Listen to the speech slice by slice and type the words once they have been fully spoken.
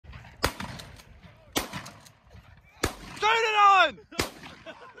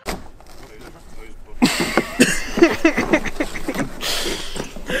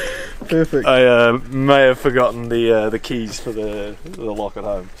Perfect. I may have forgotten the keys for the lock at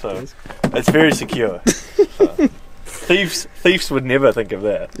home, so it's very secure. So. Thieves would never think of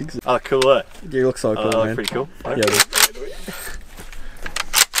that. Exactly. Oh, cool, eh? You look so cool, man. Pretty cool. Yeah.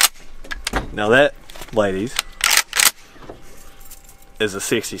 Now that, ladies, is a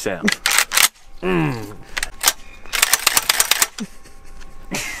sexy sound.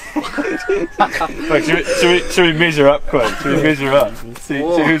 Wait, should we measure up quick? Should we measure up? See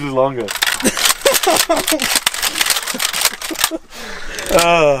whose is longer.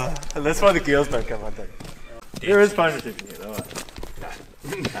 And that's why the girls don't come, I think. There is phone reception here,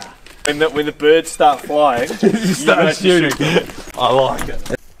 though. When the birds start flying, you start shooting. I like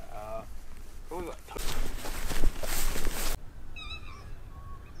it.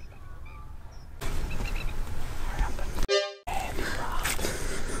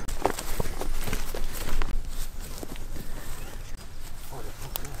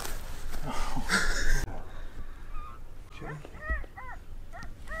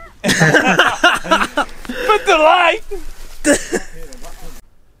 But the light! It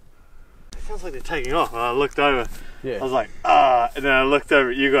sounds like they're taking off. And I looked over. Yeah. I was like, ah, and then I looked over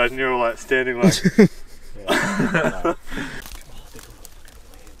at you guys and you were all like standing like. Okay,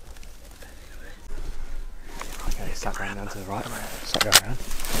 start going down to the right. Start going around.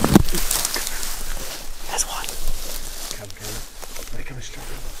 There's one. Come. They're coming straight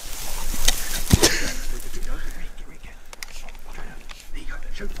over.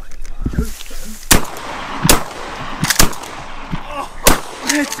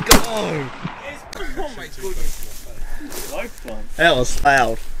 Let's go! That was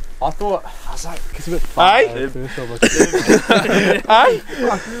loud. I thought, I was like, because a bit fun. Hey?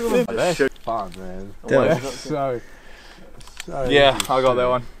 That's fun, man. That's so Yeah, I got that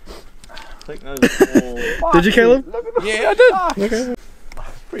one. I think those all... Did you, Caleb? Yeah, I did. Okay.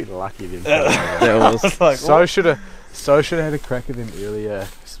 pretty lucky then. That was. Like, so should have had a crack at them earlier.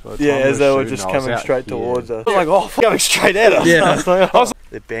 Yeah, as they were just coming straight towards us. I was like, oh, coming straight at us. Yeah.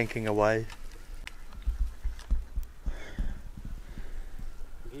 They're banking away.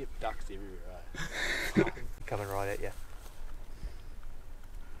 You hear ducks everywhere, right? Coming right at you.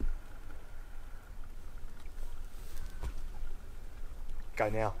 Go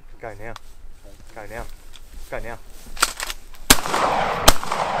now. Go now. Go now. Go now.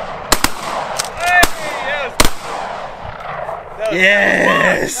 Hey, yes!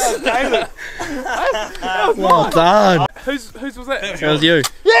 Yes! That was Well done. Whose was that? That was you. Yeah,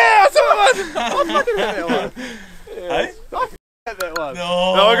 that's what it was! I fucking had that one. Hey? I had that one.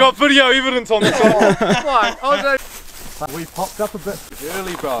 No, I got video evidence on the top. We popped up a bit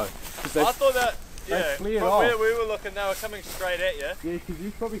early, bro. I thought that, yeah, cleared from off. where we were looking, they were coming straight at you. Yeah, because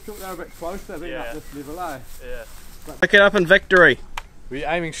you probably thought they were a bit closer than up this level, eh? Yeah. Pick it up in victory. Were you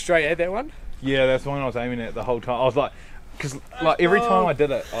aiming straight at that one? Yeah, that's the one I was aiming at the whole time. I was like, because like every time I did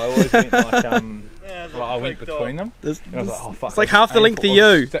it, I always went like I went between them. And I was like, oh fuck. It's like half the length of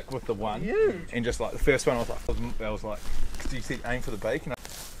you. Stick with the one, and just like the first one, I was like, because you said aim for the beak, and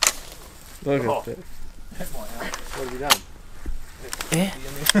Look Oh. at that. What have you done?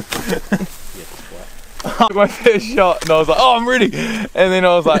 my first shot, and I was like, oh, I'm ready, and then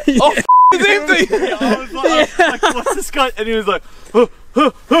I was like, oh, it's empty. Yeah, I was like, what's this guy? And he was like, Yeah,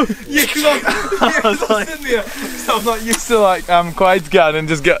 because I was sitting there, so I'm not used to like Quaid's gun and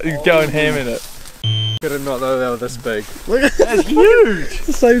just going ham in it. Did not know they were this big. Look at that's huge. It's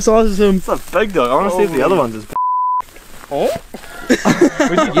the same size as him. It's a big dog. I want to see if the other one's as big. Where'd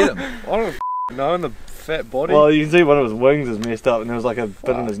you get him? I don't know, in the fat body. Well, you can see one of his wings is messed up and there was like a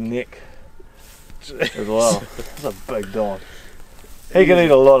bit in his neck as well. It's a big dog. He can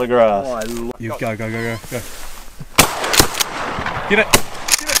eat a lot of grass. You go. Get it.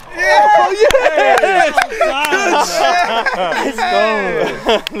 Oh yeah! Let's go!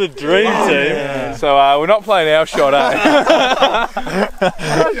 The dream team. So we're not playing our shot, eh?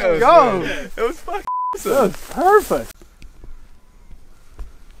 Let's go! It was fucking awesome. That was perfect.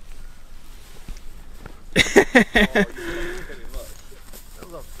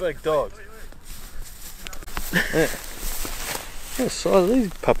 Those are big dogs. Yeah. What size are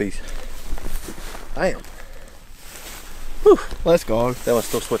these puppies? Damn. Whew. Let's go. That one's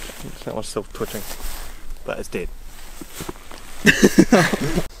still switching. That one's still twitching. But it's dead.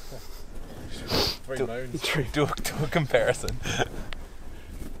 Do a comparison.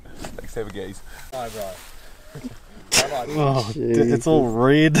 Let's have a gaze. Oh, bro. Oh, it's all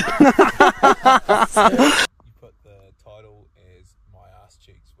red. You put the title as My Ass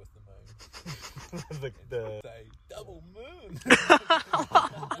Cheeks with the Moon. Say double moon.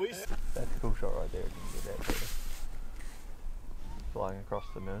 That's a cool shot right there. You can get that. flying across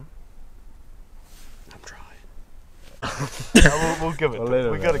the moon. I'm trying. We'll give it.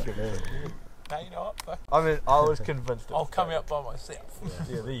 We gotta give it. No, you know what? I mean, I was convinced. I'll come out by myself.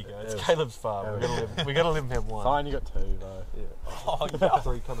 Yeah, there you go. It's Caleb's farm. We gotta let him have one. Fine, you got 2 though. Yeah. Oh, yeah.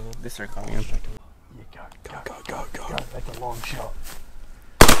 3 coming in. This 3 coming in. You go. That's a long shot.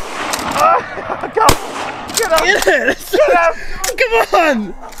 Get it! Come on!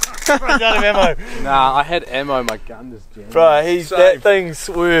 Runs out of ammo. Nah, I had ammo, my gun just jammed. Bro, that thing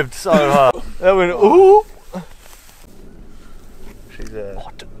swerved so hard. That went ooh. She's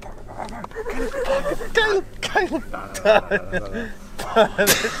Caleb. That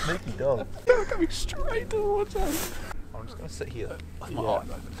sneaky dog. They're coming straight towards us. I'm just gonna sit here.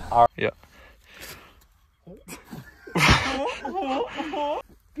 Yeah.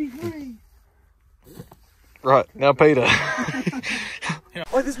 Right, now Peter.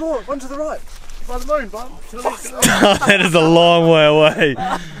 Oh, there's more. One to the right. By the moon, bud. That is a long way away.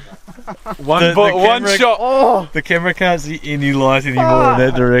 One shot. Oh, the camera can't see any light anymore in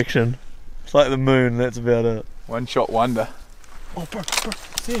that direction. It's like the moon, that's about it. One shot wonder. Oh, bro.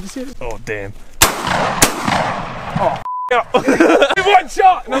 See it. Oh, damn. Oh, one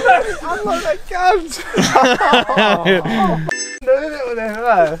shot! No, Unload that guns!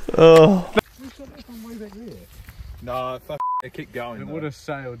 Oh. No, fuck it, keep going. It would have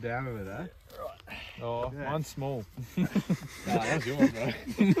sailed down over there. Oh, yeah. One's small. Nah, that was yours, bro.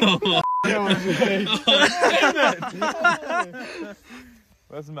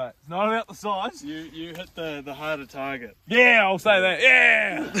 Listen, mate, it's not about the size. You hit the harder target. Yeah, I'll say that.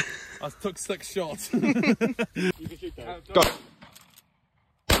 Yeah! I took 6 shots. You can shoot those. Go.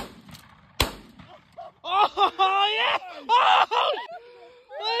 Oh, yeah! Oh,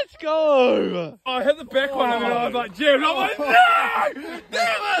 let's go! I hit the back one and I was like, Jim, I'm like, no!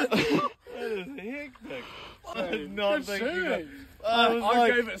 Damn it! That is hectic. I did Good not think you shooting. I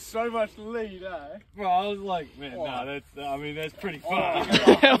gave it so much lead, eh? Bro, I was like, man, nah, that's pretty far.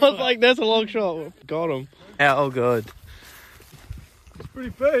 I was like, that's a long shot. Got him. Oh, good. It's pretty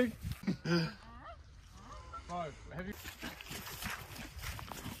big. Bro, have you...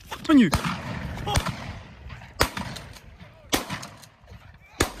 On you.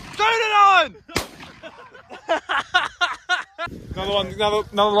 Shoot it on!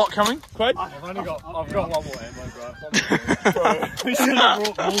 Another lot coming, Quade? I've got one more ammo, bro. We should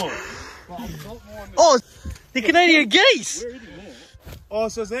have brought more. Oh, the Canadian geese! We're eating more. Oh,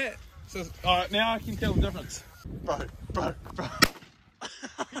 so is that? Alright, now I can tell the difference. Bro.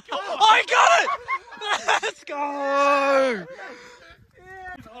 I got it! Let's go!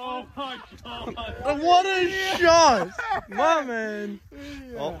 Oh my god. What a shot! My man.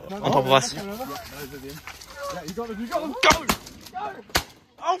 Oh, on top of us. Yeah, you got them. Go!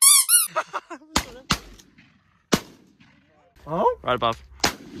 Oh! Oh? Right above.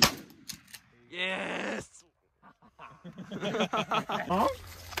 Yes!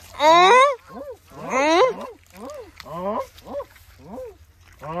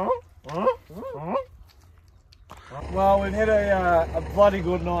 Well, we've had a bloody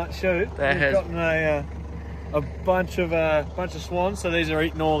good night shoot. We've gotten a bunch of swans. So these are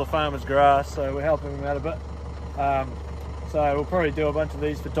eating all the farmer's grass. So we're helping them out a bit. So we'll probably do a bunch of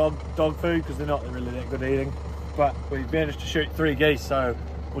these for dog food because they're not really that good eating. But we managed to shoot 3 geese, so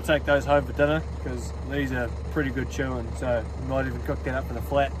we'll take those home for dinner because these are pretty good chewing. So we might even cook that up in a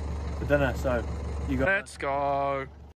flat for dinner. So you got. Let's go.